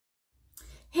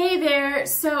Hey there,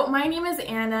 so my name is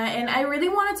Anna and I really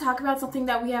want to talk about something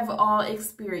that we have all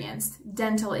experienced,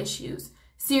 dental issues.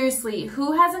 Seriously,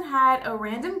 who hasn't had a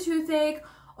random toothache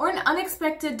or an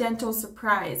unexpected dental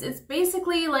surprise? It's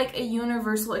basically like a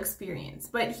universal experience,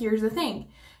 but here's the thing.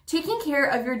 Taking care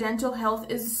of your dental health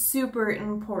is super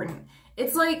important.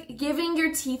 It's like giving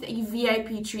your teeth a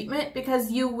VIP treatment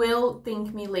because you will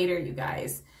thank me later, you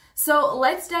guys. So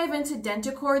let's dive into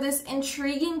DentiCore, this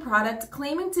intriguing product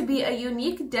claiming to be a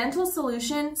unique dental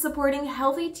solution supporting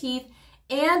healthy teeth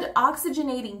and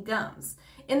oxygenating gums.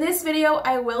 In this video,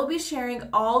 I will be sharing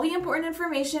all the important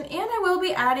information and I will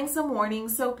be adding some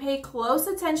warnings, so pay close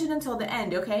attention until the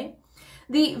end, okay?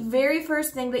 The very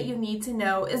first thing that you need to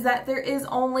know is that there is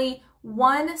only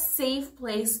one safe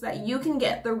place that you can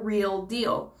get the real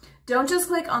deal. Don't just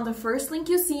click on the first link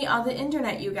you see on the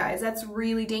internet, you guys. That's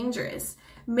really dangerous.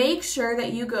 Make sure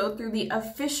that you go through the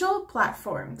official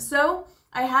platform. So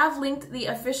I have linked the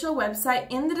official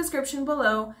website in the description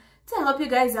below to help you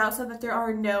guys out so that there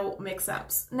are no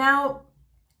mix-ups. Now,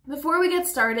 before we get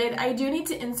started, I do need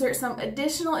to insert some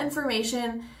additional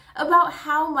information about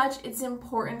how much it's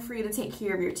important for you to take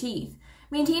care of your teeth.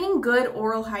 Maintaining good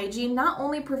oral hygiene not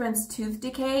only prevents tooth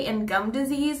decay and gum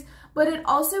disease, but it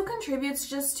also contributes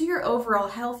just to your overall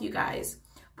health, you guys.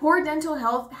 Poor dental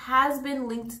health has been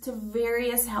linked to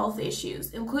various health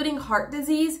issues, including heart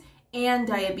disease and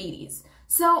diabetes.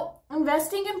 So,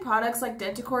 investing in products like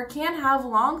DentiCore can have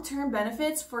long-term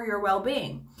benefits for your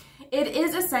well-being. It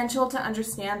is essential to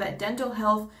understand that dental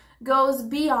health goes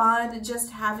beyond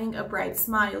just having a bright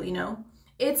smile, you know?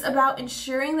 It's about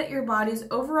ensuring that your body's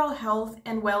overall health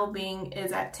and well-being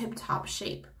is at tip-top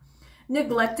shape.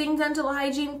 Neglecting dental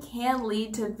hygiene can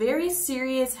lead to very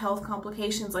serious health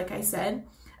complications, like I said,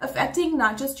 affecting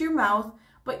not just your mouth,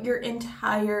 but your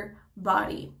entire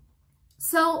body.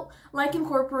 So, like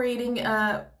incorporating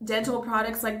dental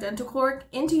products like DentiCore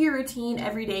into your routine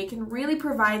every day can really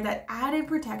provide that added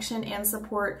protection and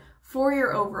support for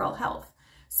your overall health.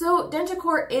 So,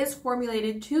 DentiCore is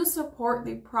formulated to support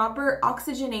the proper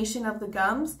oxygenation of the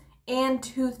gums and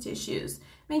tooth tissues,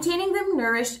 maintaining them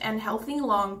nourished and healthy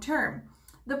long term.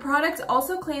 The product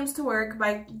also claims to work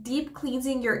by deep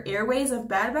cleansing your airways of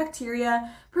bad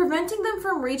bacteria, preventing them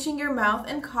from reaching your mouth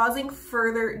and causing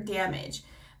further damage.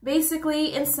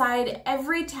 Basically, inside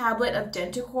every tablet of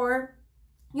DentiCore,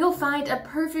 you'll find a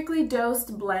perfectly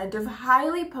dosed blend of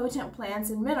highly potent plants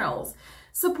and minerals,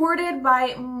 supported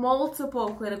by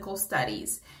multiple clinical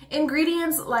studies.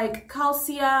 Ingredients like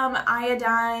calcium,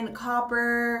 iodine,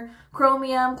 copper,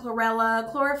 chromium, chlorella,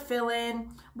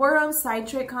 chlorophyllin, boron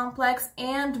citrate complex,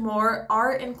 and more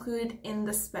are included in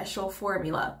the special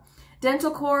formula.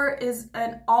 DentiCore is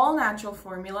an all-natural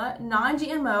formula,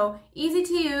 non-GMO, easy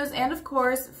to use, and of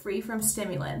course, free from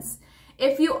stimulants.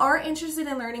 If you are interested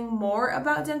in learning more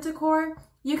about DentiCore,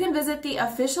 you can visit the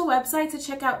official website to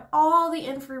check out all the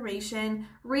information,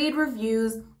 read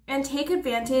reviews, and take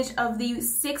advantage of the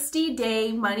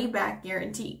 60-day money-back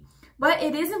guarantee. But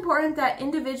it is important that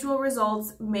individual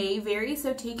results may vary,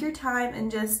 so take your time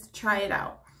and just try it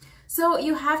out. So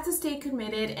you have to stay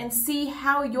committed and see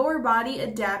how your body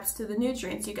adapts to the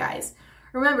nutrients, you guys.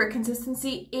 Remember,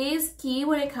 consistency is key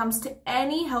when it comes to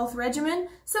any health regimen,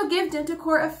 so give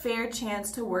DentiCore a fair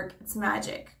chance to work its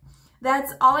magic.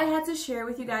 That's all I had to share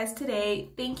with you guys today.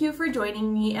 Thank you for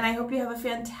joining me, and I hope you have a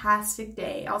fantastic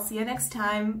day. I'll see you next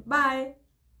time. Bye!